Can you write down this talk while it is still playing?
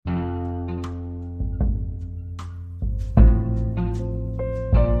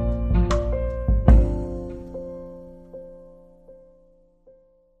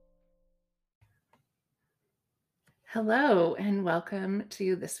Hello, and welcome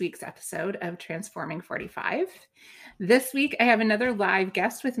to this week's episode of Transforming 45. This week, I have another live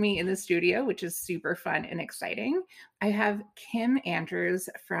guest with me in the studio, which is super fun and exciting. I have Kim Andrews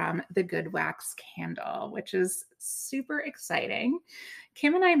from The Good Wax Candle, which is super exciting.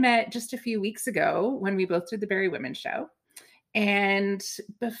 Kim and I met just a few weeks ago when we both did the Berry Women show. And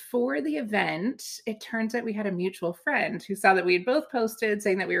before the event, it turns out we had a mutual friend who saw that we had both posted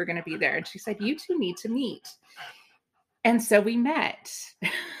saying that we were going to be there. And she said, "You two need to meet." And so we met.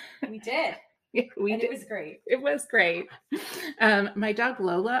 We did. Yeah, It was great. It was great. My dog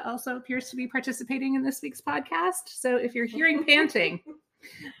Lola also appears to be participating in this week's podcast. So if you're hearing panting,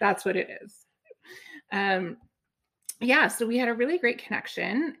 that's what it is. So we had a really great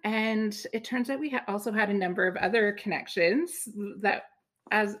connection. And it turns out we also had a number of other connections that,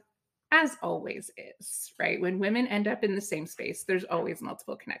 as always is, right? When women end up in the same space, there's always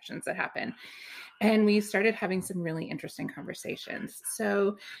multiple connections that happen. And we started having some really interesting conversations.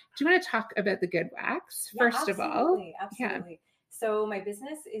 So do you want to talk about the Good Wax, first of all? Absolutely. So my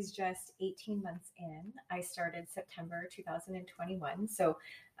business is just 18 months in. I started September 2021. So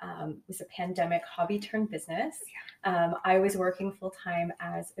it was a pandemic hobby turned business. I was working full-time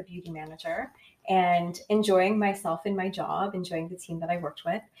as a beauty manager and enjoying myself in my job, enjoying the team that I worked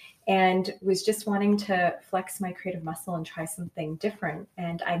with, and was just wanting to flex my creative muscle and try something different.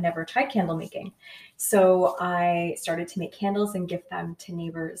 And I never tried candle making. So I started to make candles and gift them to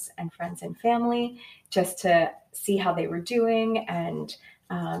neighbors and friends and family just to see how they were doing and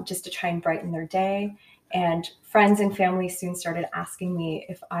just to try and brighten their day. And friends and family soon started asking me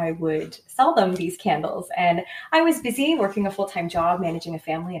if I would sell them these candles. And I was busy working a full-time job, managing a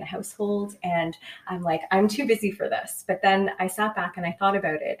family and a household. And I'm like, I'm too busy for this. But then I sat back and I thought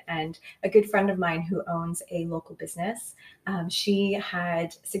about it. And a good friend of mine who owns a local business, she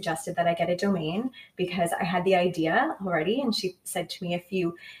had suggested that I get a domain because I had the idea already. And she said to me, if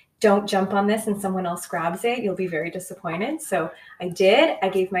you don't jump on this and someone else grabs it, you'll be very disappointed. So I did. I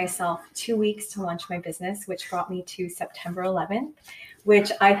gave myself 2 weeks to launch my business, which brought me to September 11th,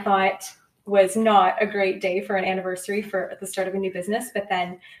 which I thought was not a great day for an anniversary for the start of a new business. But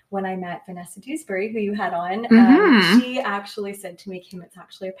then when I met Vanessa Dewsbury, who you had on, she actually said to me, Kim, it's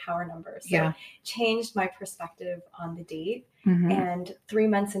actually a power number. So changed my perspective on the date. And 3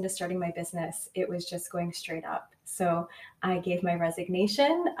 months into starting my business, it was just going straight up. So I gave my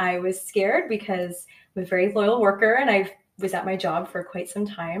resignation. I was scared because I'm a very loyal worker and I was at my job for quite some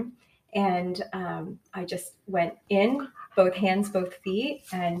time. And I just went in, both hands, both feet,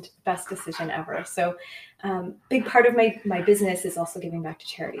 and best decision ever. So big part of my business is also giving back to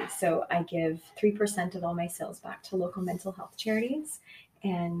charities. So I give 3% of all my sales back to local mental health charities.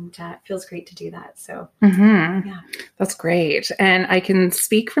 And it feels great to do that. So, That's great. And I can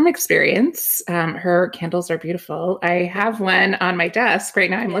speak from experience. Her candles are beautiful. I have one on my desk right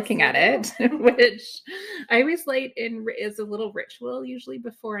now. I'm looking at it, which I always light in as a little ritual, usually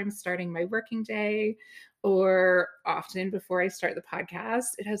before I'm starting my working day or often before I start the podcast.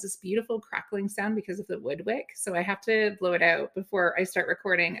 It has this beautiful crackling sound because of the wood wick. So I have to blow it out before I start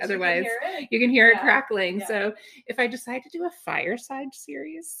recording. Otherwise, you can hear it crackling. Yeah. So if I decide to do a fireside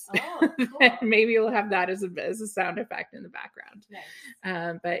series, cool. Maybe we'll have that as a sound effect in the background.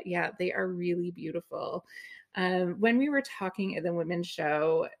 Nice. But yeah, they are really beautiful. When we were talking at the women's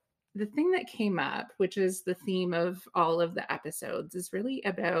show, the thing that came up, which is the theme of all of the episodes, is really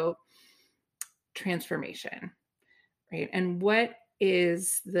about transformation, right? And what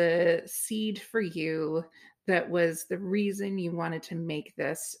is the seed for you that was the reason you wanted to make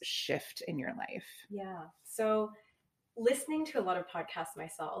this shift in your life? Yeah. So listening to a lot of podcasts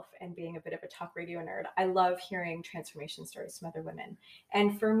myself and being a bit of a talk radio nerd, I love hearing transformation stories from other women.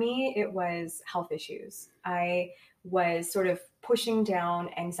 And for me, it was health issues. I was sort of pushing down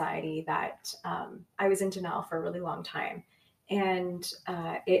anxiety that I was in denial for a really long time. And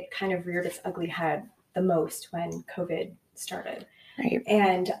it kind of reared its ugly head the most when COVID started. Right.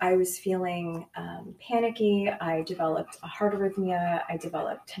 And I was feeling panicky. I developed a heart arrhythmia. I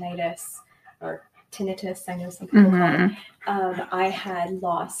developed tinnitus, I know some people call it. I had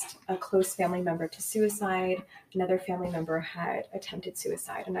lost a close family member to suicide. Another family member had attempted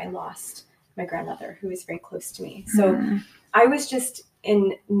suicide, and I lost my grandmother, who was very close to me. So I was just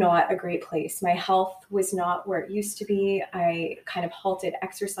in not a great place. My health was not where it used to be. I kind of halted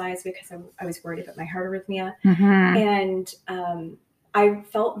exercise because I was worried about my heart arrhythmia. And I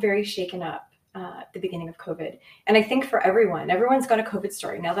felt very shaken up at the beginning of COVID. And I think for everyone's got a COVID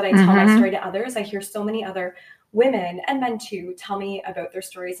story. Now that I tell my story to others, I hear so many other women and men too tell me about their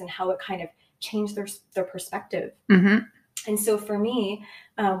stories and how it kind of changed their perspective. And so for me,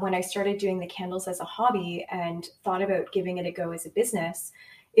 when I started doing the candles as a hobby and thought about giving it a go as a business,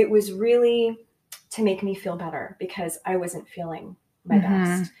 it was really to make me feel better because I wasn't feeling my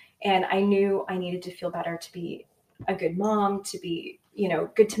best. And I knew I needed to feel better to be a good mom, to be,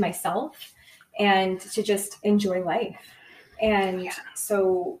 good to myself and to just enjoy life. And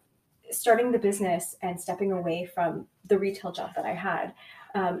so starting the business and stepping away from the retail job that I had.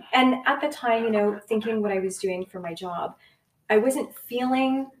 And at the time, thinking what I was doing for my job, I wasn't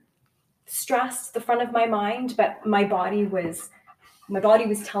feeling stressed the front of my mind, but my body was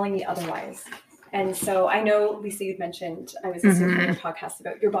telling me otherwise. And so I know, Lisa, you'd mentioned, I was listening to your podcast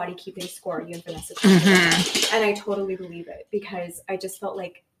about your body keeping score. You and Vanessa talked about that. And I totally believe it because I just felt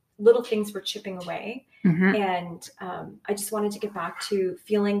like little things were chipping away. And I just wanted to get back to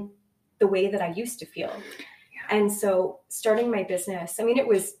feeling the way that I used to feel. And so starting my business, I mean, it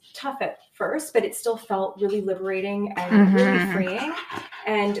was tough at first, but it still felt really liberating and really freeing.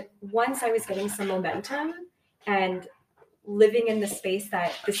 And once I was getting some momentum and living in the space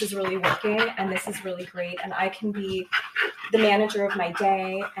that this is really working and this is really great, and I can be the manager of my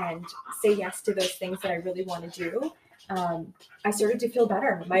day and say yes to those things that I really want to do, I started to feel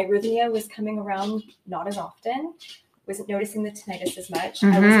better. My arrhythmia was coming around not as often, wasn't noticing the tinnitus as much.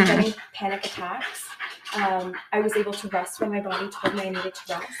 I wasn't getting panic attacks. I was able to rest when my body told me I needed to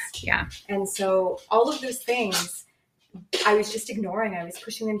rest. Yeah. And so all of those things, I was just ignoring. I was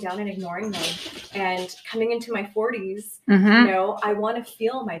pushing them down and ignoring them. And coming into my 40s, I want to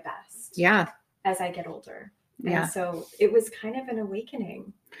feel my best. Yeah. As I get older. Yeah. And so it was kind of an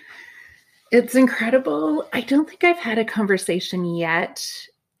awakening. It's incredible. I don't think I've had a conversation yet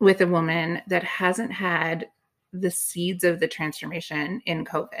with a woman that hasn't had the seeds of the transformation in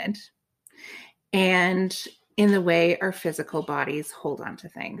COVID and in the way our physical bodies hold on to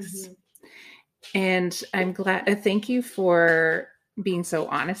things. And I'm glad. Thank you for being so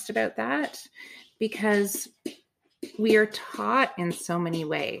honest about that, because we are taught in so many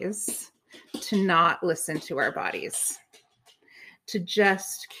ways to not listen to our bodies, to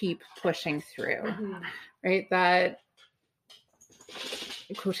just keep pushing through, right? That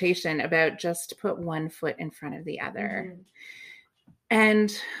quotation about just put one foot in front of the other.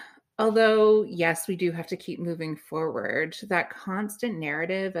 And although, yes, we do have to keep moving forward, that constant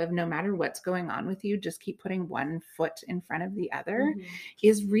narrative of no matter what's going on with you, just keep putting one foot in front of the other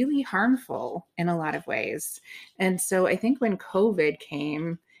is really harmful in a lot of ways. And so I think when COVID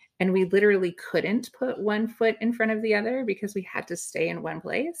came and we literally couldn't put one foot in front of the other because we had to stay in one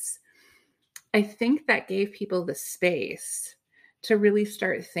place, I think that gave people the space to really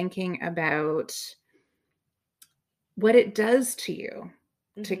start thinking about what it does to you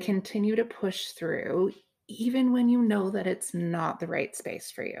to continue to push through, even when you know that it's not the right space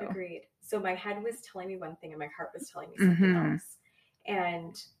for you. Agreed. So my head was telling me one thing and my heart was telling me something else.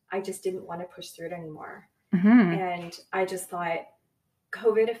 And I just didn't want to push through it anymore. And I just thought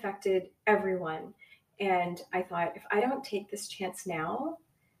COVID affected everyone. And I thought, if I don't take this chance now,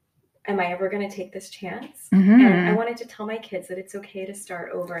 am I ever going to take this chance? And I wanted to tell my kids that it's okay to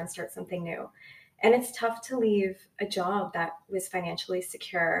start over and start something new. And it's tough to leave a job that was financially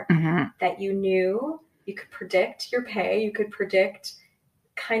secure, that you knew you could predict your pay, you could predict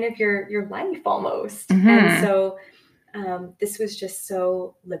kind of your life almost. And so this was just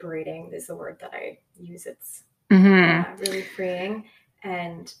so liberating is the word that I use. It's really freeing,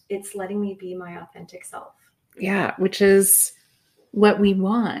 and it's letting me be my authentic self. Yeah, which is what we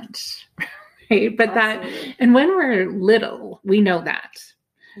want, right? But Absolutely. and when we're little, we know that.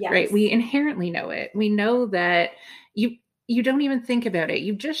 Yes. Right. We inherently know it. We know that you don't even think about it.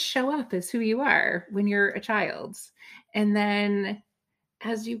 You just show up as who you are when you're a child. And then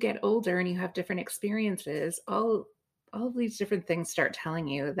as you get older and you have different experiences, all of these different things start telling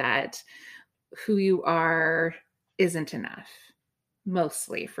you that who you are isn't enough.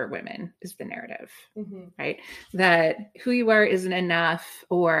 Mostly for women is the narrative, right? That who you are isn't enough,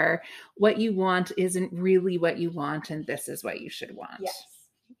 or what you want isn't really what you want, and this is what you should want. Yes.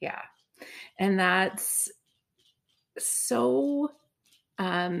 Yeah. And that's so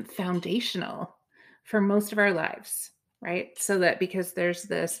foundational for most of our lives, right? So that because there's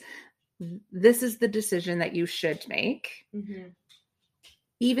this is the decision that you should make,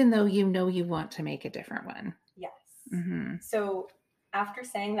 even though you know you want to make a different one. Yes. So after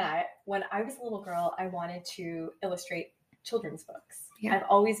saying that, when I was a little girl, I wanted to illustrate children's books. I've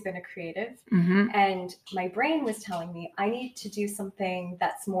always been a creative, and my brain was telling me I need to do something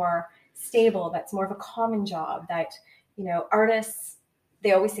that's more stable, that's more of a common job, that artists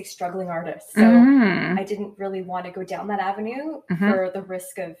they always say struggling artists. So I didn't really want to go down that avenue for the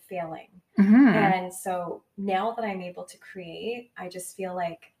risk of failing. And so now that I'm able to create, I just feel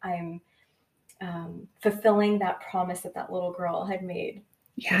like I'm fulfilling that promise that that little girl had made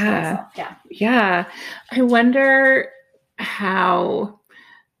to myself. Yeah. I wonder how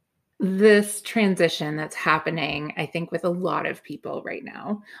this transition that's happening, I think, with a lot of people right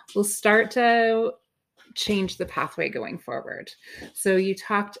now will start to change the pathway going forward. So you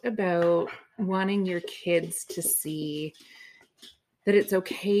talked about wanting your kids to see that it's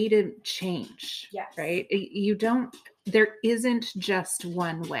okay to change, right? There isn't just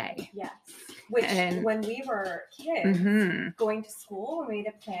one way. Yes. Which when we were kids, going to school, we made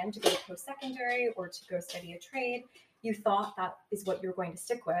a plan to go post-secondary or to go study a trade. You thought that is what you're going to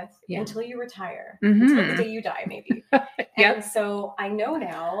stick with until you retire, until the day you die, maybe. And so I know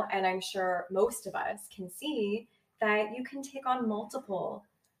now, and I'm sure most of us can see that you can take on multiple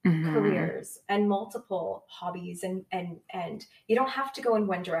careers and multiple hobbies, and you don't have to go in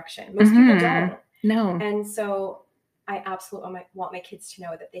one direction. Most people don't. No. And so I absolutely want my kids to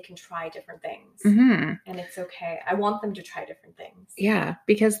know that they can try different things, and it's okay. I want them to try different things. Yeah,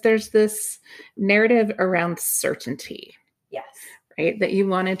 because there's this narrative around certainty. Yes. Right? That you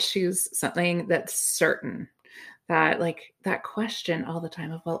want to choose something that's certain. That, like, that question all the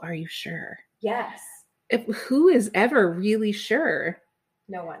time of, well, are you sure? Yes. Who is ever really sure?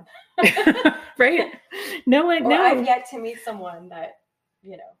 No one. Right? No one. No. I've yet to meet someone that,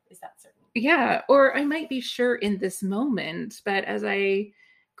 is that certain. Yeah. Or I might be sure in this moment, but as I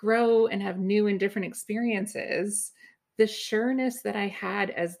grow and have new and different experiences, the sureness that I had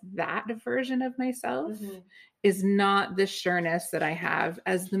as that version of myself is not the sureness that I have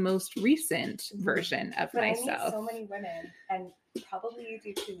as the most recent version of myself. I meet so many women, and probably you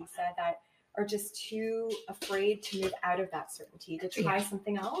do too, Lisa, that are just too afraid to move out of that certainty, to try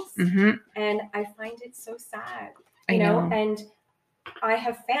something else. And I find it so sad, you know, and I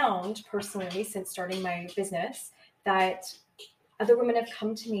have found personally, since starting my business, that other women have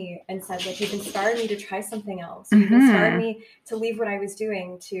come to me and said, like, you've inspired me to try something else. You've inspired me to leave what I was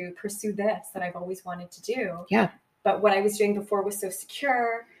doing to pursue this that I've always wanted to do. Yeah. But what I was doing before was so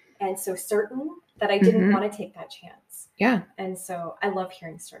secure and so certain that I didn't want to take that chance. Yeah. And so I love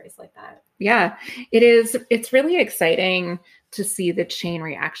hearing stories like that. Yeah, it is. It's really exciting to see the chain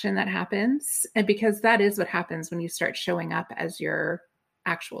reaction that happens. And because that is what happens when you start showing up as your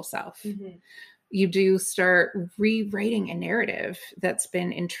actual self. You do start rewriting a narrative that's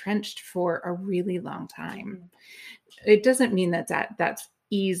been entrenched for a really long time. It doesn't mean that that's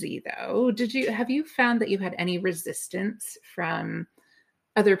easy, though. Have you found that you had any resistance from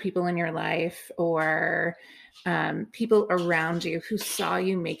other people in your life or people around you who saw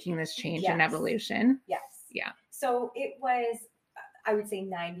you making this change and evolution? Yes. Yeah. So it was, I would say,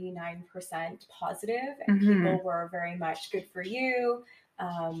 99% positive, and people were very much good for you.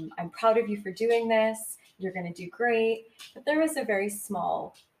 I'm proud of you for doing this. You're going to do great. But there was a very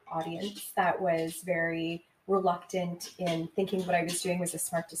small audience that was very reluctant in thinking what I was doing was a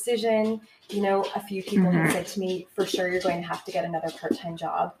smart decision. You know, a few people had said to me, for sure, you're going to have to get another part-time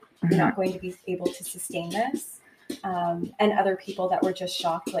job. You're not going to be able to sustain this. And other people that were just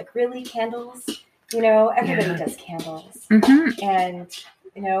shocked, like, really, candles? You know, everybody does candles. And,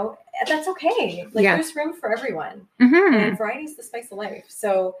 you know, that's okay. Like, there's room for everyone. And variety is the spice of life.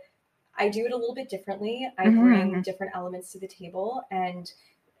 So I do it a little bit differently. I bring different elements to the table, and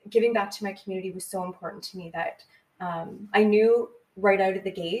giving back to my community was so important to me that I knew right out of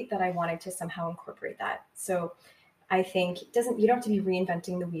the gate that I wanted to somehow incorporate that. So I think you don't have to be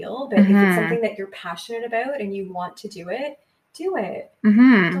reinventing the wheel, but if it's something that you're passionate about and you want to do it, do it.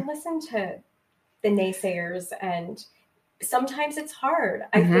 Don't listen to the naysayers. And sometimes it's hard.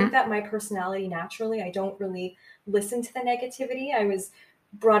 I think that my personality, naturally, I don't really listen to the negativity. I was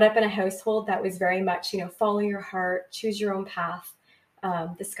brought up in a household that was very much, you know, follow your heart, choose your own path.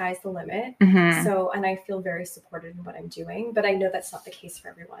 The sky's the limit. So, and I feel very supported in what I'm doing, but I know that's not the case for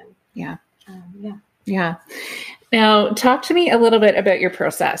everyone. Yeah. Now, talk to me a little bit about your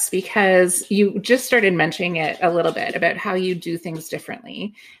process, because you just started mentioning it a little bit about how you do things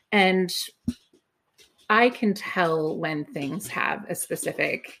differently. And I can tell when things have a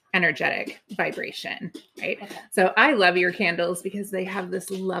specific energetic vibration, right? Okay. So I love your candles because they have this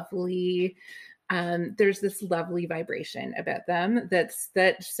lovely, there's this lovely vibration about them that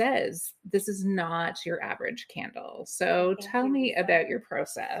says this is not your average candle. So tell me about your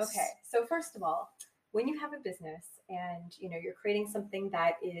process. Okay. So first of all, when you have a business and, you know, you're creating something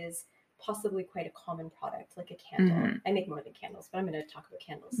that is possibly quite a common product, like a candle. Mm-hmm. I make more than candles, but I'm going to talk about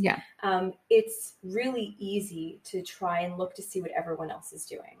candles. Yeah. It's really easy to try and look to see what everyone else is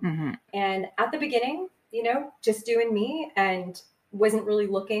doing. Mm-hmm. And at the beginning, just doing me and wasn't really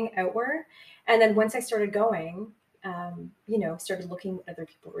looking outward. And then once I started going, started looking what other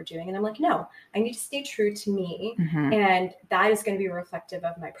people were doing. And I'm like, no, I need to stay true to me. Mm-hmm. And that is going to be reflective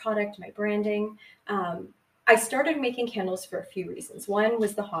of my product, my branding. I started making candles for a few reasons. One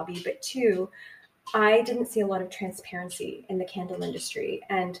was the hobby, but two, I didn't see a lot of transparency in the candle industry.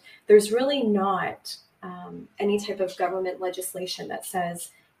 And there's really not any type of government legislation that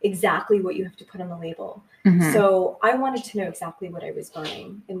says exactly what you have to put on the label. Mm-hmm. So I wanted to know exactly what I was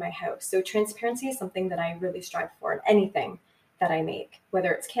burning in my house. So transparency is something that I really strive for in anything that I make,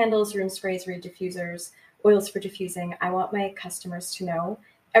 whether it's candles, room sprays, reed diffusers, oils for diffusing. I want my customers to know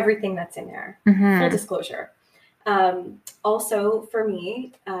everything that's in there. Mm-hmm. Full disclosure. Also for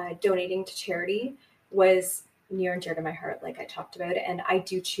me, donating to charity was near and dear to my heart, like I talked about, and I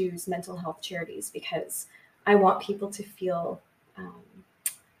do choose mental health charities because I want people to feel,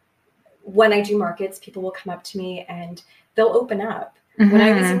 when I do markets, people will come up to me and they'll open up. Mm-hmm. When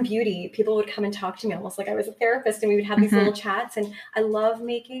I was in beauty, people would come and talk to me almost like I was a therapist, and we would have these mm-hmm. little chats. And I love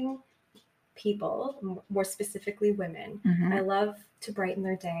making people, more specifically women, mm-hmm. I love to brighten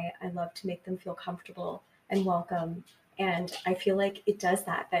their day. I love to make them feel comfortable and welcome. And I feel like it does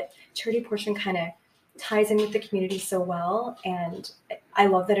that charity portion kind of ties in with the community so well. And I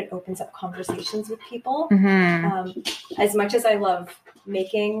love that it opens up conversations with people. Mm-hmm. As much as I love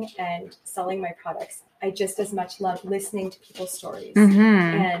making and selling my products, I just as much love listening to people's stories. Mm-hmm.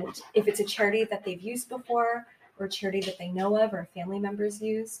 And if it's a charity that they've used before, or a charity that they know of, or family members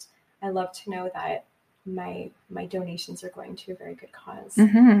used, I love to know that my donations are going to a very good cause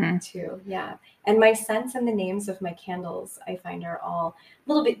mm-hmm. too. Yeah. And my scents and the names of my candles, I find, are all a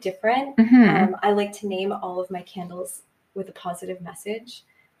little bit different. Mm-hmm. I like to name all of my candles with a positive message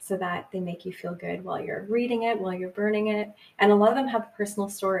so that they make you feel good while you're reading it, while you're burning it. And a lot of them have a personal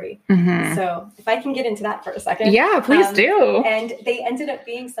story. Mm-hmm. So if I can get into that for a second. Yeah, please do. And they ended up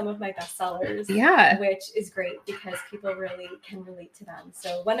being some of my bestsellers, yeah, which is great because people really can relate to them.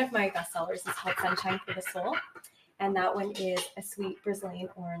 So one of my bestsellers is called Sunshine for the Soul. And that one is a sweet Brazilian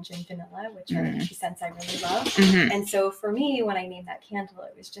orange and vanilla, which are two scents I really love. Mm-hmm. And so for me, when I named that candle,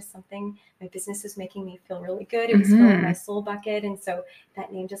 it was just something, my business was making me feel really good. It was filling my soul bucket. And so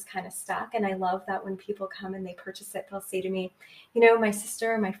that name just kind of stuck. And I love that when people come and they purchase it, they'll say to me, my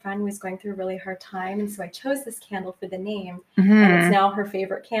sister or my friend was going through a really hard time. And so I chose this candle for the name. Mm-hmm. And it's now her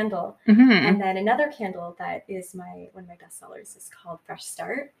favorite candle. Mm-hmm. And then another candle that is one of my bestsellers is called Fresh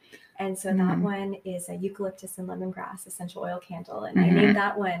Start. And so that one is a eucalyptus and lemongrass essential oil candle. And I named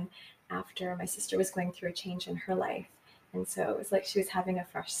that one after my sister was going through a change in her life. And so it was like she was having a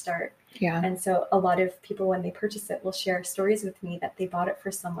fresh start. Yeah. And so a lot of people, when they purchase it, will share stories with me that they bought it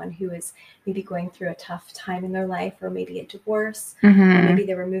for someone who is maybe going through a tough time in their life, or maybe a divorce, or maybe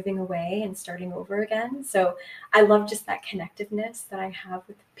they were moving away and starting over again. So I love just that connectiveness that I have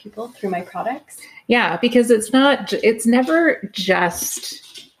with people through my products. Yeah, because it's never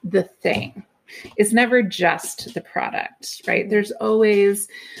just the thing. It's never just the product, right? There's always,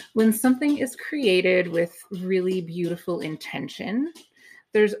 when something is created with really beautiful intention,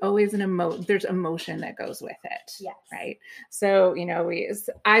 there's always there's emotion that goes with it. Yes. Right. So,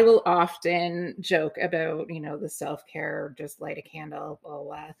 I will often joke about, the self-care, just light a candle,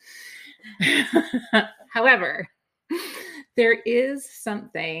 blah, blah. However, there is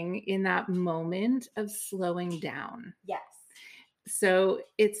something in that moment of slowing down. Yes. So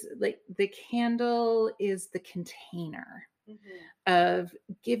it's like the candle is the container of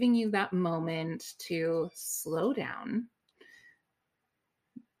giving you that moment to slow down,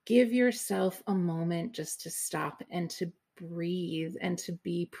 give yourself a moment just to stop and to breathe and to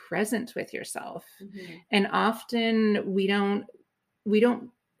be present with yourself. Mm-hmm. And often we don't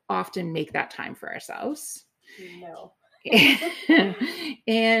often make that time for ourselves. No.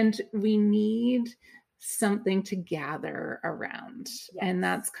 And we need something to gather around. Yes. And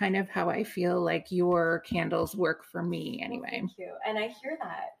that's kind of how I feel like your candles work for me anyway. Well, thank you. And I hear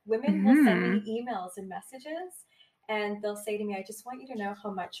that. Women will send me emails and messages, and they'll say to me, I just want you to know how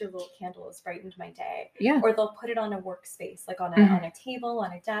much your little candle has brightened my day. Yeah. Or they'll put it on a workspace, like on a table,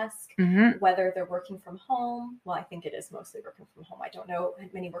 on a desk, whether they're working from home. Well, I think it is mostly working from home. I don't know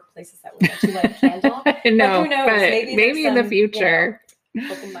many workplaces that would let you light a candle. No, but who knows? Maybe in the future.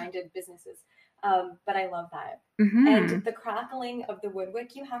 Open-minded businesses. But I love that. And Mm-hmm. the crackling of the wood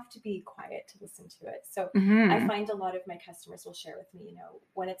wick, you have to be quiet to listen to it. So Mm-hmm. I find a lot of my customers will share with me,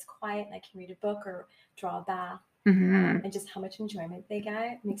 when it's quiet and I can read a book or draw a bath, Mm-hmm. and just how much enjoyment they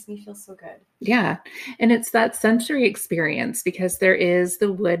get makes me feel so good. Yeah. And it's that sensory experience because there is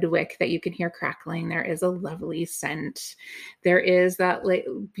the wood wick that you can hear crackling. There is a lovely scent. There is that like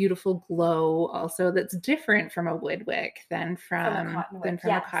beautiful glow also that's different from a wood wick than From a cotton wick.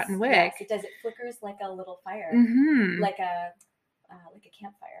 a cotton wick. Yes, it does. It flickers like a little fire, Mm-hmm. like a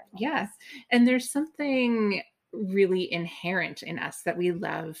campfire. Almost. Yeah. And there's something really inherent in us that we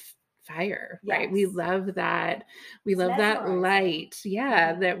love fire, right? Yes. We love that. We It's love that mesmerizing. light.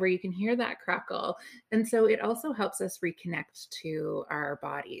 Yeah. Mhm. That where you can hear that crackle. And so it also helps us reconnect to our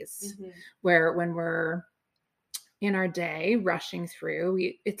bodies Mhm. where when we're in our day rushing through,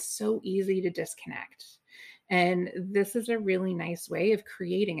 it's so easy to disconnect. And this is a really nice way of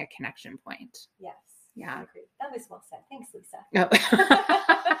creating a connection point. Yes. Yeah. I agree. That was well said. Thanks, Lisa.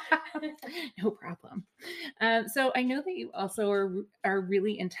 No problem. So I know that you also are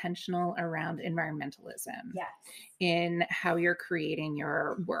really intentional around environmentalism Yes. in how you're creating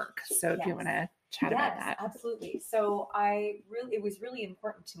your work. So do you want to chat about that? Absolutely. So it was really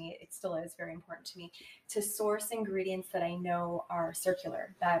important to me. It still is very important to me to source ingredients that I know are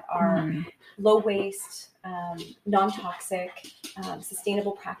circular, that are low waste, non-toxic,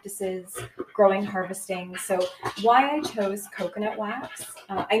 sustainable practices, growing, harvesting. So why I chose coconut wax,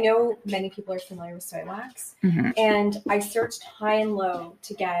 I know many people are familiar with soy wax, and I searched high and low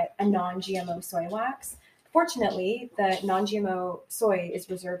to get a non-GMO soy wax. Fortunately, the non-GMO soy is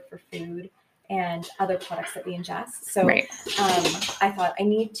reserved for food and other products that we ingest. So I thought I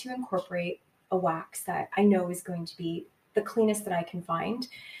need to incorporate a wax that I know is going to be the cleanest that I can find.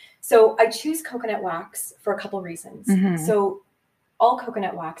 So I choose coconut wax for a couple reasons. So all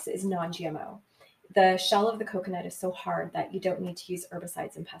coconut wax is non-GMO. The shell of the coconut is so hard that you don't need to use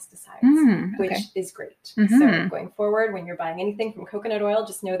herbicides and pesticides, which is great. So going forward, when you're buying anything from coconut oil,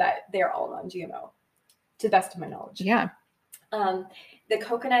 just know that they're all non-GMO, to the best of my knowledge. Yeah. The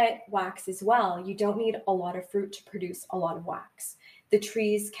coconut wax as well, you don't need a lot of fruit to produce a lot of wax. The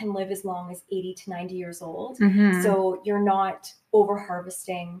trees can live as long as 80 to 90 years old. So you're not over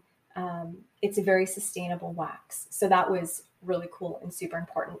harvesting. It's a very sustainable wax. So that was really cool and super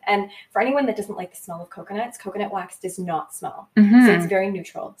important. And for anyone that doesn't like the smell of coconuts, coconut wax does not smell. So it's very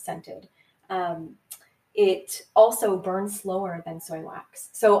neutral scented. It also burns slower than soy wax.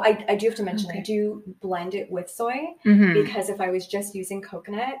 So I do have to mention, I do blend it with soy because if I was just using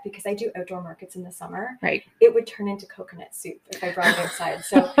coconut, because I do outdoor markets in the summer, it would turn into coconut soup if I brought it outside.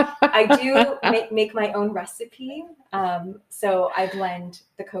 So I do make my own recipe. So I blend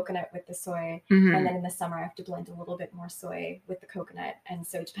the coconut with the soy. And then in the summer, I have to blend a little bit more soy with the coconut. And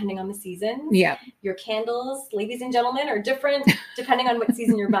so depending on the season, your candles, ladies and gentlemen, are different depending on what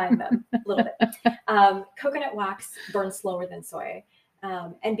season you're buying them a little bit. Coconut wax burns slower than soy.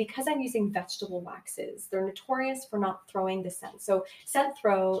 And because I'm using vegetable waxes, they're notorious for not throwing the scent. So scent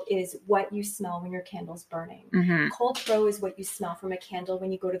throw is what you smell when your candle's burning. Cold throw is what you smell from a candle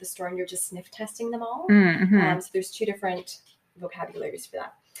when you go to the store and you're just sniff testing them all. So there's two different vocabularies for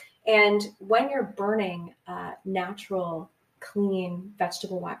that. And when you're burning a natural, clean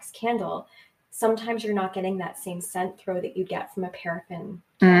vegetable wax candle, sometimes you're not getting that same scent throw that you get from a paraffin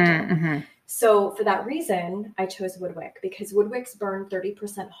candle. So for that reason, I chose wood wick because wood wicks burn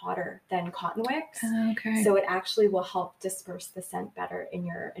 30% hotter than cotton wicks. So it actually will help disperse the scent better in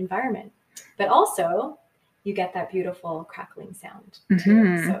your environment. But also, you get that beautiful crackling sound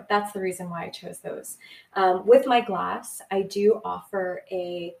too. So that's the reason why I chose those. With my glass, I do offer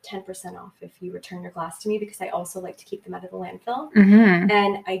a 10% off if you return your glass to me because I also like to keep them out of the landfill.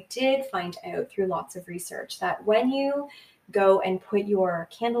 And I did find out through lots of research that when you go and put your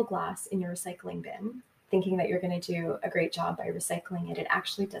candle glass in your recycling bin, thinking that you're going to do a great job by recycling it, it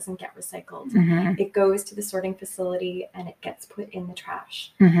actually doesn't get recycled. It goes to the sorting facility and it gets put in the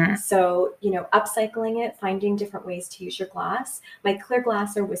trash. So, upcycling it, finding different ways to use your glass. My clear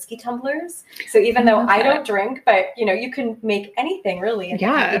glass are whiskey tumblers. So even though I don't drink, but you can make anything really. And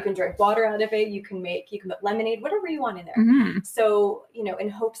you can drink water out of it. You can put lemonade, whatever you want in there. So, in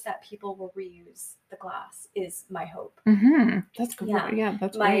hopes that people will reuse the glass is my hope. That's cool.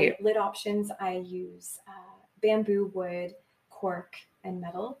 That's my great. lid options, I use bamboo, wood, cork, and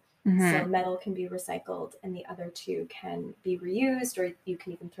metal. So metal can be recycled and the other two can be reused, or you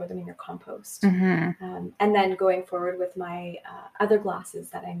can even throw them in your compost. And then going forward with my other glasses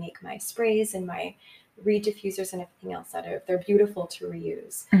that I make my sprays and my reed diffusers and everything else out of, they're beautiful to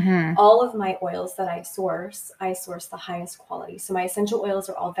reuse. All of my oils that I source the highest quality. So my essential oils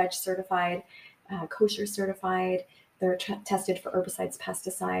are all veg certified. kosher certified. They're tested for herbicides,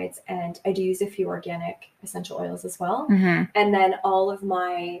 pesticides, and I do use a few organic essential oils as well. Mm-hmm. And then all of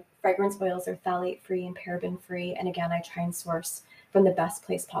my fragrance oils are phthalate free and paraben free. And again, I try and source from the best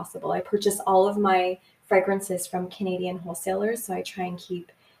place possible. I purchase all of my fragrances from Canadian wholesalers, so I try and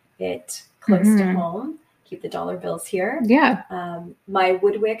keep it close to home, keep the dollar bills here. Yeah. My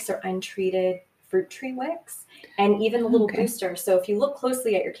wood wicks are untreated fruit tree wicks, and even the little booster. So if you look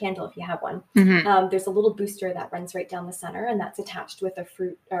closely at your candle, if you have one, there's a little booster that runs right down the center, and that's attached with a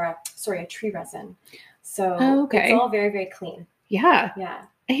tree resin. So it's all very, very clean. Yeah. Yeah.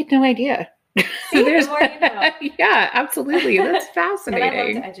 I had no idea. See, the more you know. Yeah, absolutely. That's fascinating. And I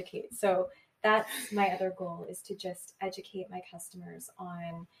love to educate. So that's my other goal, is to just educate my customers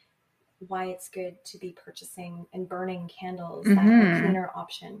on why it's good to be purchasing and burning candles that are cleaner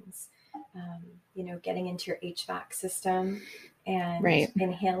options. Getting into your HVAC system and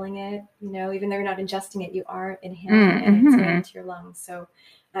inhaling it, even though you're not ingesting it, you are inhaling it and it's going into your lungs. So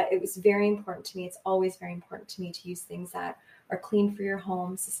it was very important to me. It's always very important to me to use things that are clean for your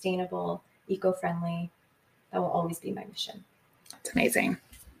home, sustainable, eco-friendly. That will always be my mission. That's amazing.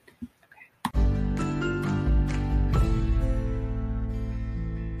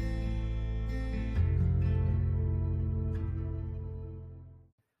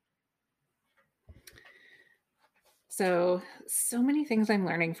 So many things I'm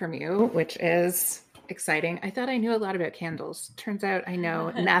learning from you, which is exciting. I thought I knew a lot about candles. Turns out I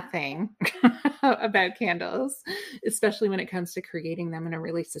know nothing about candles, especially when it comes to creating them in a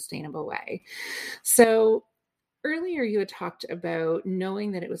really sustainable way. So earlier you had talked about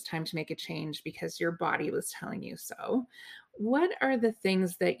knowing that it was time to make a change because your body was telling you so. What are the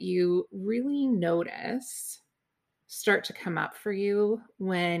things that you really notice start to come up for you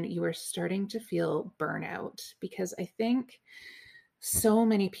when you are starting to feel burnout? Because I think so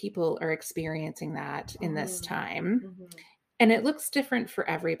many people are experiencing that in this time. And it looks different for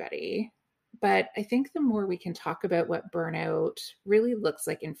everybody. But I think the more we can talk about what burnout really looks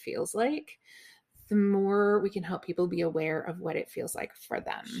like and feels like, the more we can help people be aware of what it feels like for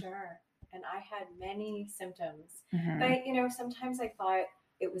them. Sure. And I had many symptoms. But, sometimes I thought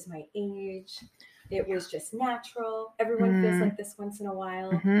it was my age. It was just natural. Everyone feels like this once in a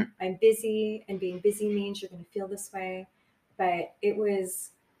while. I'm busy, and being busy means you're going to feel this way. But it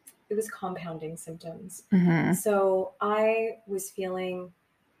was compounding symptoms. So I was feeling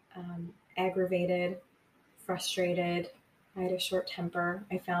aggravated, frustrated. I had a short temper,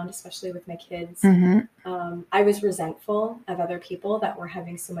 I found, especially with my kids. I was resentful of other people that were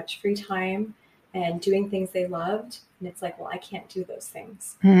having so much free time and doing things they loved. And it's like, well, I can't do those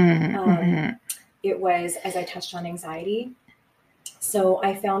things. It was, as I touched on, anxiety. So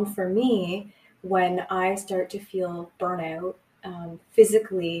I found for me, when I start to feel burnout,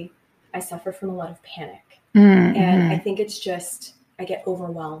 physically, I suffer from a lot of panic. And I think it's just, I get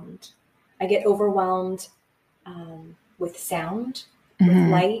overwhelmed. I get overwhelmed with sound, with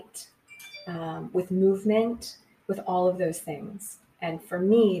light, with movement, with all of those things. And for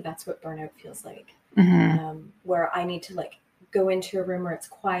me, that's what burnout feels like, where I need to go into a room where it's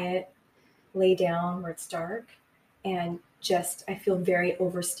quiet, lay down where it's dark, and just, I feel very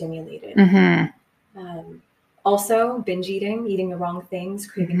overstimulated. Also binge eating the wrong things,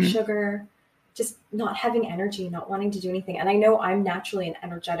 craving sugar, just not having energy, not wanting to do anything. And I know I'm naturally an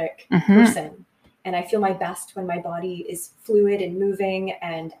energetic person, and I feel my best when my body is fluid and moving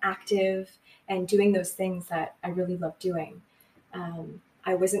and active and doing those things that I really love doing.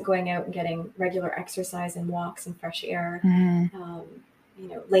 I wasn't going out and getting regular exercise and walks and fresh air,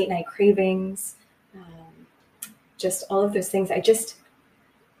 late night cravings, just all of those things.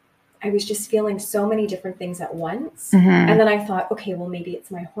 I was just feeling so many different things at once. And then I thought, okay, well, maybe it's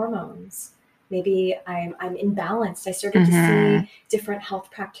my hormones. Maybe I'm imbalanced. I started to see different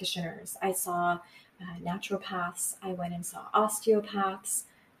health practitioners. I saw naturopaths. I went and saw osteopaths.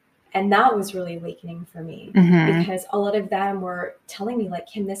 And that was really awakening for me, because a lot of them were telling me,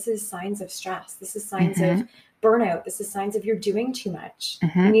 Kim, this is signs of stress. This is signs of burnout. This is signs of you're doing too much.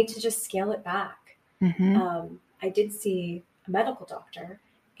 You need to just scale it back. I did see a medical doctor,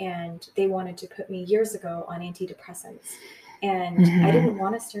 and they wanted to put me years ago on antidepressants. And I didn't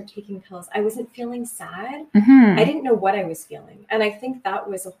want to start taking pills. I wasn't feeling sad. I didn't know what I was feeling. And I think that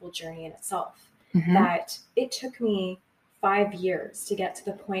was a whole journey in itself, that it took me 5 years to get to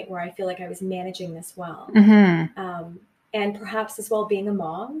the point where I feel like I was managing this well. And perhaps as well, being a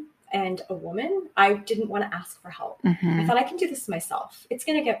mom and a woman, I didn't want to ask for help. I thought, I can do this myself. It's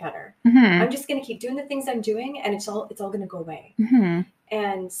going to get better. I'm just going to keep doing the things I'm doing, and it's all going to go away.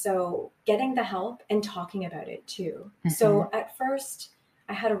 And so getting the help and talking about it too. So at first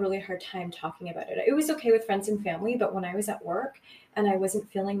I had a really hard time talking about it. It was okay with friends and family, but when I was at work and I wasn't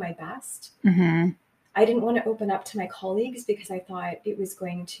feeling my best, I didn't want to open up to my colleagues because I thought it was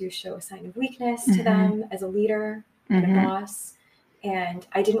going to show a sign of weakness to them as a leader and a boss. And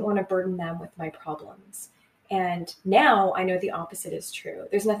I didn't want to burden them with my problems. And now I know the opposite is true.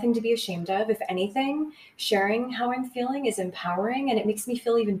 There's nothing to be ashamed of. If anything, sharing how I'm feeling is empowering, and it makes me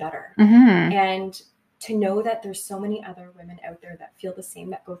feel even better. And to know that there's so many other women out there that feel the same,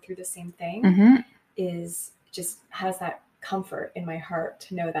 that go through the same thing, is just has that comfort in my heart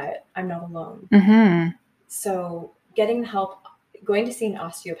to know that I'm not alone. So getting the help, going to see an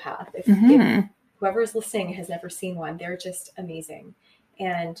osteopath, if whoever is listening has never seen one, they're just amazing.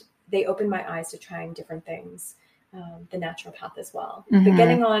 And they opened my eyes to trying different things, the naturopath as well. But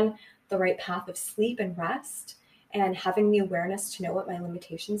getting on the right path of sleep and rest and having the awareness to know what my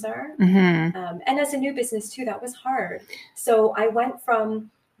limitations are. And as a new business too, that was hard. So I went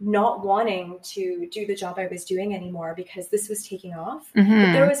from not wanting to do the job I was doing anymore because this was taking off.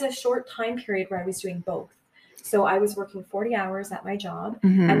 But there was a short time period where I was doing both. So I was working 40 hours at my job,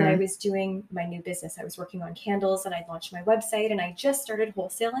 and then I was doing my new business. I was working on candles, and I launched my website, and I just started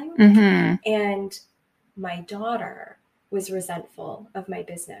wholesaling. And my daughter was resentful of my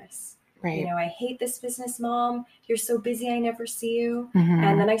business. Right. You know, I hate this business, Mom. You're so busy, I never see you.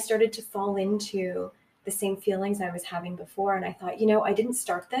 And then I started to fall into the same feelings I was having before. And I thought, you know, I didn't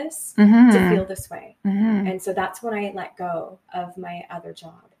start this to feel this way. And so that's when I let go of my other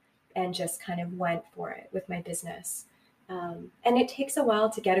job and just kind of went for it with my business. And it takes a while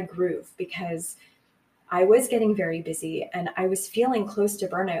to get a groove because I was getting very busy and I was feeling close to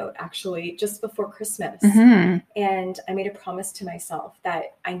burnout actually just before Christmas. And I made a promise to myself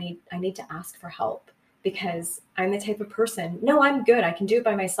that I need to ask for help because I'm the type of person, no, I'm good. I can do it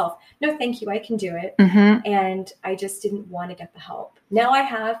by myself. No, thank you. I can do it. And I just didn't want to get the help. Now I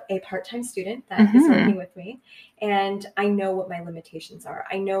have a part-time student that is working with me, and I know what my limitations are.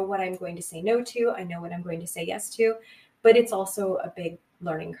 I know what I'm going to say no to. I know what I'm going to say yes to, but it's also a big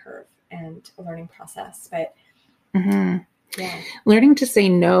learning curve and a learning process. But yeah, learning to say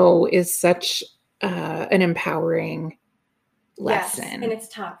no is such an empowering lesson. Yes, and it's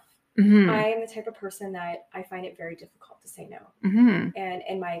tough. I am the type of person that I find it very difficult to say no. And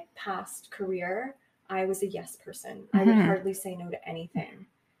in my past career, I was a yes person. I would hardly say no to anything.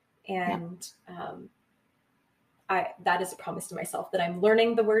 And that is a promise to myself that I'm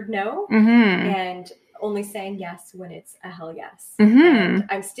learning the word no and only saying yes when it's a hell yes. And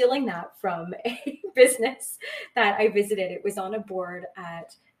I'm stealing that from a business that I visited. It was on a board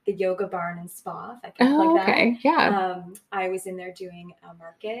at the Yoga Barn and Spa. If I can plug that. Okay. Yeah. I was in there doing a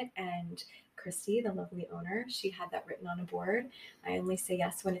market, and Christy, the lovely owner, she had that written on a board. I only say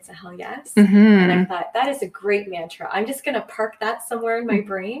yes when it's a hell yes. And I thought that is a great mantra. I'm just going to park that somewhere in my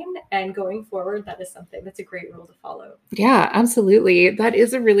brain, and going forward, that is something that's a great rule to follow. Yeah, absolutely. That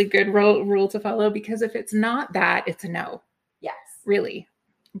is a really good rule to follow, because if it's not that, it's a no. Yes. Really.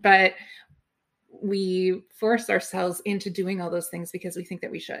 But we force ourselves into doing all those things because we think that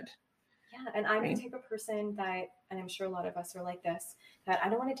we should. Yeah. And I'm the type of person that, and I'm sure a lot of us are like this, that I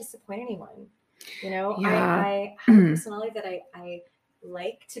don't want to disappoint anyone. You know, I have a personality that I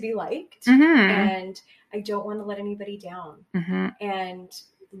like to be liked, and I don't want to let anybody down. And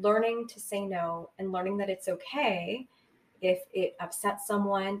learning to say no and learning that it's okay if it upsets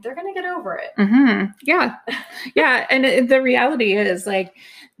someone, they're going to get over it. Yeah. Yeah. And the reality is, like,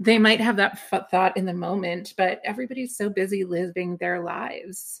 they might have that thought in the moment, but everybody's so busy living their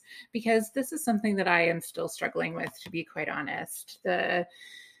lives, because this is something that I am still struggling with, to be quite honest. The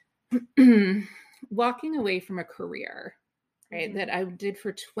walking away from a career, right, that I did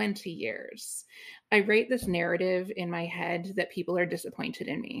for 20 years. I write this narrative in my head that people are disappointed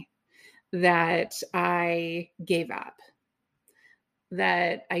in me, that I gave up,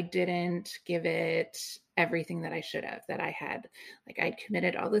 that I didn't give it everything that I should have, that I had, like, I'd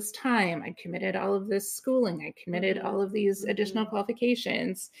committed all this time, I'd committed all of this schooling, I committed all of these additional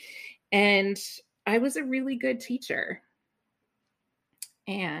qualifications, and I was a really good teacher.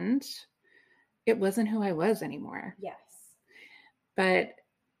 And it wasn't who I was anymore. Yes. But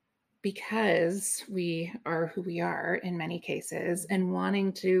because we are who we are in many cases, and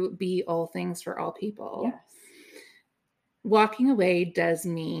wanting to be all things for all people, walking away does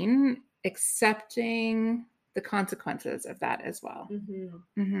mean accepting the consequences of that as well.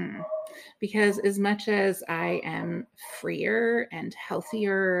 Because as much as I am freer and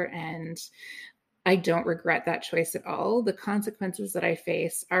healthier, and I don't regret that choice at all, the consequences that I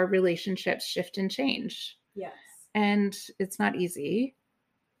face are relationships shift and change. Yes. And it's not easy,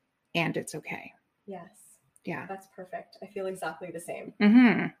 and it's okay. Yes. Yeah. That's perfect. I feel exactly the same.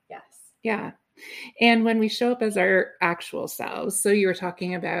 Mm-hmm. Yes. Yeah. And when we show up as our actual selves, so you were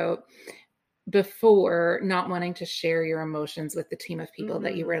talking about before not wanting to share your emotions with the team of people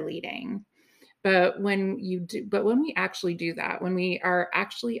that you were leading. But when we actually do that, when we are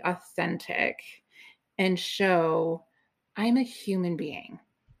actually authentic and show I'm a human being,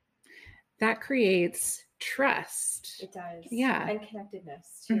 that creates trust. It does. Yeah. And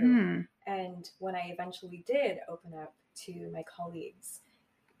connectedness too. Mm-hmm. And when I eventually did open up to my colleagues,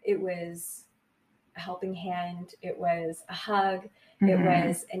 it was a helping hand, it was a hug, it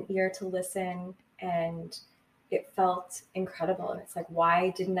was an ear to listen, and it felt incredible. And it's like,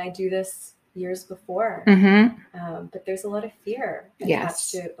 why didn't I do this years before? But there's a lot of fear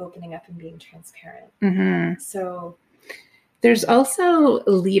attached to opening up and being transparent. So there's also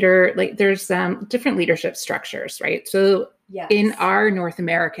there's different leadership structures, right? So in our North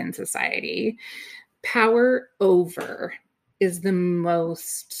American society, power over is the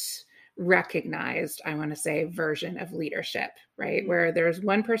most recognized, I want to say, version of leadership, right? Where there's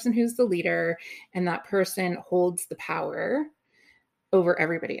one person who's the leader and that person holds the power over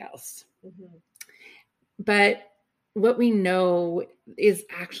everybody else. But what we know is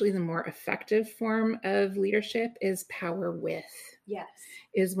actually the more effective form of leadership is power with. Yes.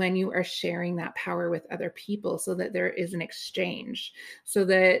 Is when you are sharing that power with other people so that there is an exchange, so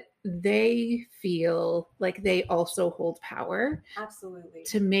that they feel like they also hold power. Absolutely.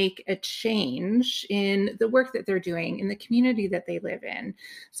 To make a change in the work that they're doing, in the community that they live in.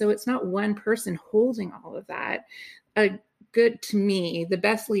 So it's not one person holding all of that. To me, the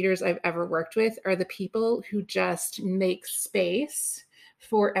best leaders I've ever worked with are the people who just make space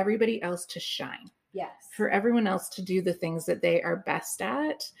for everybody else to shine. Yes. For everyone else to do the things that they are best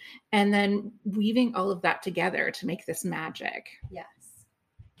at, and then weaving all of that together to make this magic. Yes.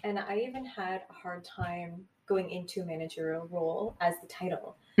 And I even had a hard time going into a managerial role as the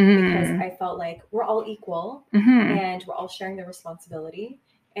title, because I felt like we're all equal and we're all sharing the responsibility.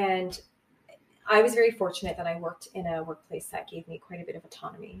 And I was very fortunate that I worked in a workplace that gave me quite a bit of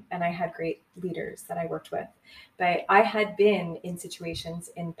autonomy, and I had great leaders that I worked with. But I had been in situations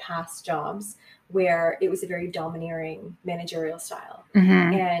in past jobs where it was a very domineering managerial style.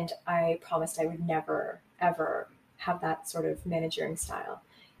 And I promised I would never, ever have that sort of managerial style.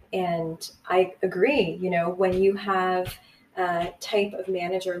 And I agree, when you have a type of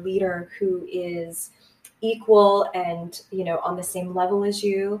manager leader who is equal and, on the same level as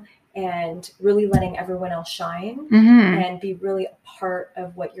you, and really letting everyone else shine and be really a part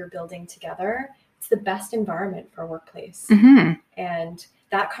of what you're building together, it's the best environment for a workplace. And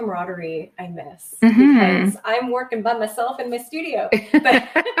that camaraderie I miss, because I'm working by myself in my studio. But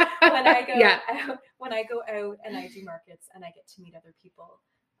when I go out and I do markets and I get to meet other people,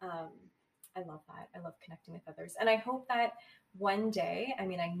 I love that. I love connecting with others. And I hope that one day, I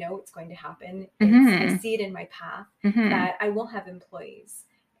know it's going to happen. I see it in my path, that I will have employees.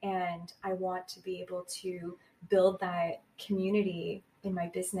 And I want to be able to build that community in my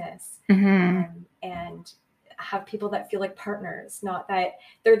business, and have people that feel like partners, not that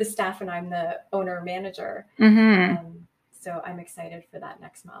they're the staff and I'm the owner or manager. So I'm excited for that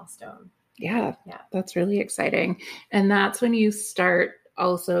next milestone. Yeah, that's really exciting. And that's when you start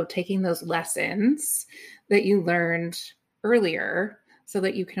also taking those lessons that you learned earlier so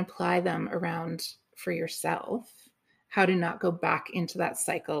that you can apply them around for yourself. How to not go back into that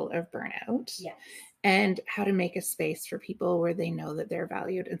cycle of burnout. Yes. And how to make a space for people where they know that they're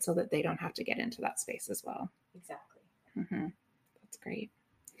valued, and so that they don't have to get into that space as well. Exactly. That's great.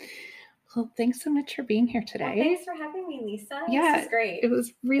 Well, thanks so much for being here today. Well, thanks for having me, Lisa. Yeah, this was great. It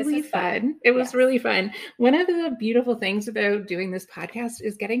was really fun. It was really fun. One of the beautiful things about doing this podcast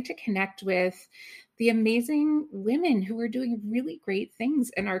is getting to connect with the amazing women who are doing really great things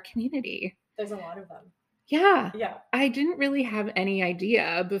in our community. There's a lot of them. Yeah. I didn't really have any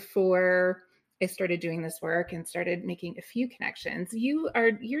idea before I started doing this work and started making a few connections.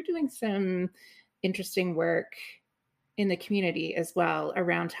 You're doing some interesting work in the community as well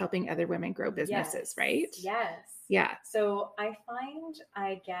around helping other women grow businesses, right? Yes. Yeah. So I find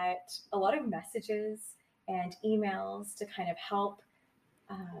I get a lot of messages and emails to kind of help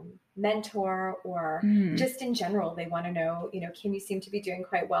mentor, or just in general, they want to know, Kim, you seem to be doing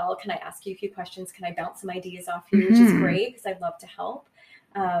quite well. Can I ask you a few questions? Can I bounce some ideas off you? Which is great, because I'd love to help.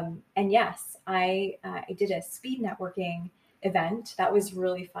 And yes, I did a speed networking event. That was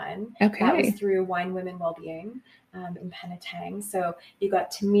really fun. Okay. That was through Wine Women Wellbeing in Penetang. So you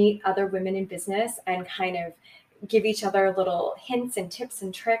got to meet other women in business and kind of give each other little hints and tips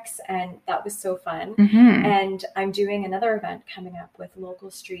and tricks, and that was so fun. And I'm doing another event coming up with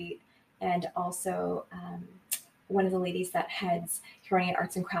Local Street and also one of the ladies that heads Huronia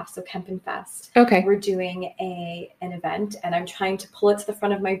Arts and Crafts, so Kempen Fest. Okay. We're doing an event, and I'm trying to pull it to the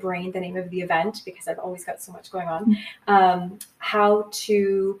front of my brain, the name of the event, because I've always got so much going on. How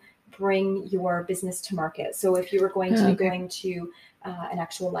to bring your business to market. So if you were going to be going to an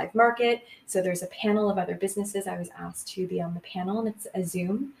actual live market, so there's a panel of other businesses. I was asked to be on the panel, and it's a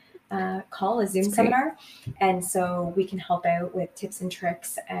Zoom call, a Zoom seminar. And so we can help out with tips and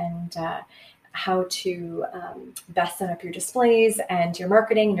tricks and how to best set up your displays and your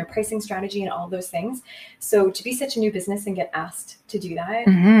marketing and your pricing strategy and all those things. So to be such a new business and get asked to do that,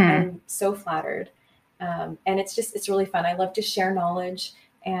 I'm so flattered. And it's really fun. I love to share knowledge.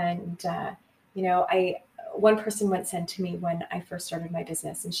 And, one person once said to me when I first started my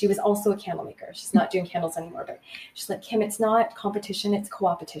business, and she was also a candle maker. She's not doing candles anymore, but she's like, Kim, it's not competition, it's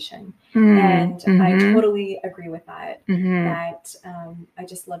co-opetition. And I totally agree with that, that I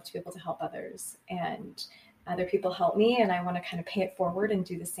just love to be able to help others, and other people help me, and I want to kind of pay it forward and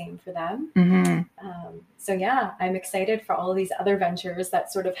do the same for them. So yeah, I'm excited for all of these other ventures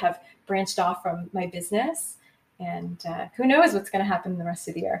that sort of have branched off from my business. And who knows what's going to happen the rest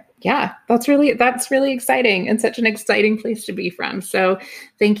of the year. Yeah, that's really exciting, and such an exciting place to be from. So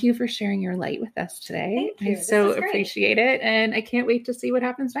thank you for sharing your light with us today. Thank you. I so appreciate it. And I can't wait to see what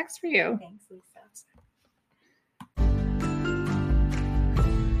happens next for you. Thanks, Lisa.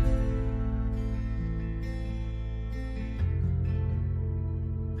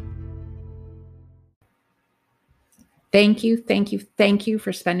 Thank you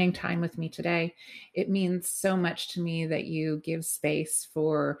for spending time with me today. It means so much to me that you give space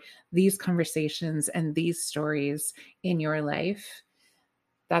for these conversations and these stories in your life.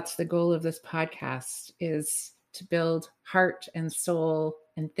 That's the goal of this podcast, is to build heart and soul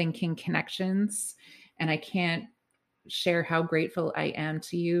and thinking connections. And I can't share how grateful I am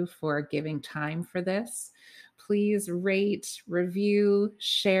to you for giving time for this. Please rate, review,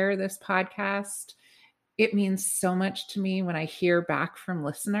 share this podcast. It means so much to me when I hear back from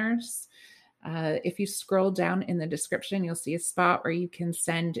listeners. If you scroll down in the description, you'll see a spot where you can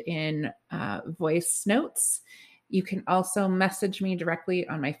send in voice notes. You can also message me directly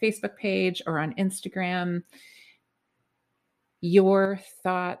on my Facebook page or on Instagram. Your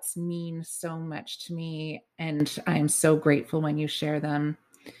thoughts mean so much to me, and I'm so grateful when you share them.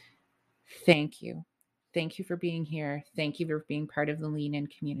 Thank you. Thank you for being here. Thank you for being part of the Lean In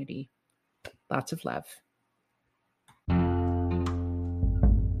community. Lots of love.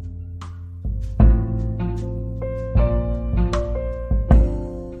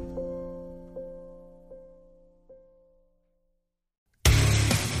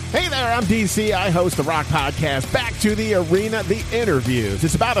 Hey there, I'm DC. I host the rock podcast, Back to the Arena, The Interviews.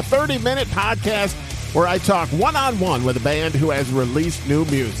 It's about a 30-minute podcast where I talk one-on-one with a band who has released new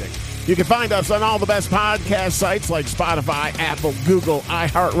music. You can find us on all the best podcast sites like Spotify, Apple, Google,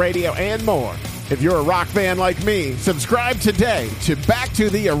 iHeartRadio, and more. If you're a rock fan like me, subscribe today to Back to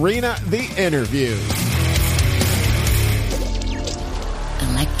the Arena, The Interviews.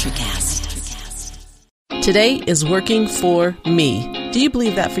 Electricast. Today is working for me. Do you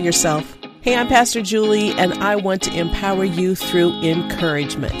believe that for yourself? Hey, I'm Pastor Julie, and I want to empower you through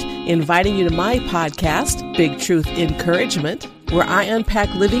encouragement. Inviting you to my podcast, Big Truth Encouragement, where I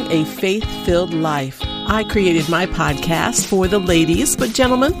unpack living a faith-filled life. I created my podcast for the ladies, but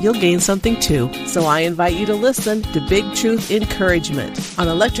gentlemen, you'll gain something too. So I invite you to listen to Big Truth Encouragement on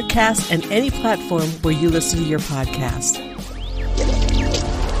Electricast and any platform where you listen to your podcast.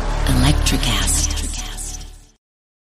 Electricast.